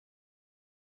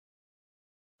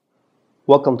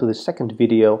Welcome to the second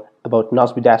video about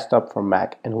Nozbe Desktop for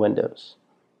Mac and Windows.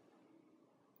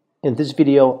 In this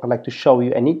video, I'd like to show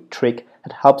you a neat trick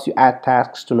that helps you add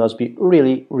tasks to Nozbe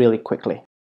really quickly.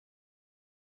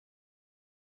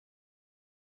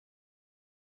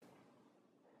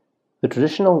 The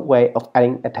traditional way of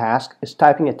adding a task is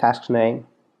typing a task's name,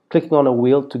 clicking on a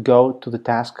wheel to go to the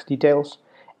task details,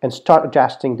 and start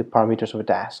adjusting the parameters of a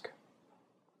task.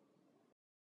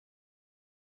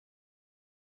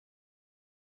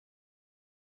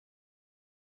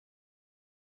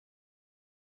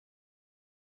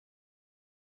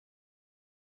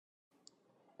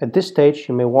 At this stage,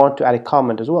 you may want to add a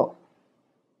comment as well.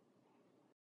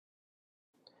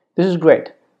 This is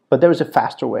great, but there is a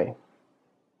faster way.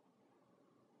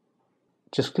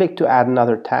 Just click to add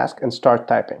another task and start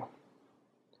typing.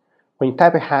 When you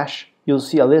type a hash, you'll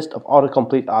see a list of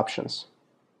autocomplete options.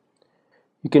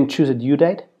 You can choose a due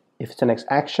date, if it's the next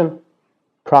action,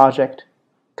 project,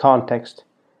 context,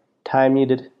 time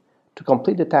needed to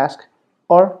complete the task,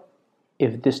 or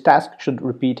if this task should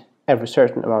repeat every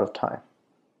certain amount of time.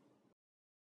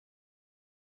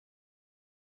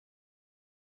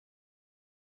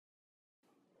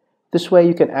 This way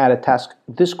you can add a task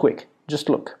this quick. Just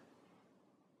look.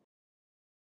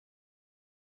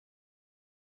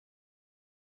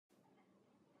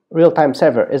 Real-time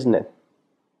saver, isn't it?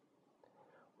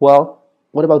 Well,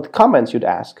 what about the comments, you'd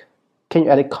ask? Can you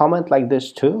add a comment like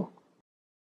this too?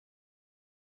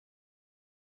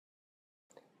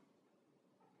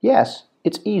 Yes,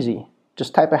 it's easy.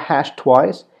 Just type a hash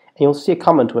twice and you'll see a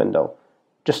comment window.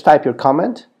 Just type your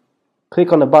comment,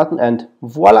 click on the button and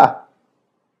voila!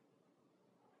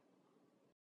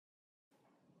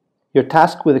 Your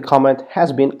task with a comment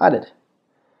has been added.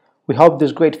 We hope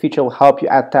this great feature will help you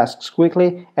add tasks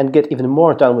quickly and get even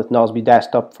more done with Nozbe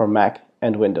Desktop for Mac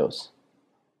and Windows.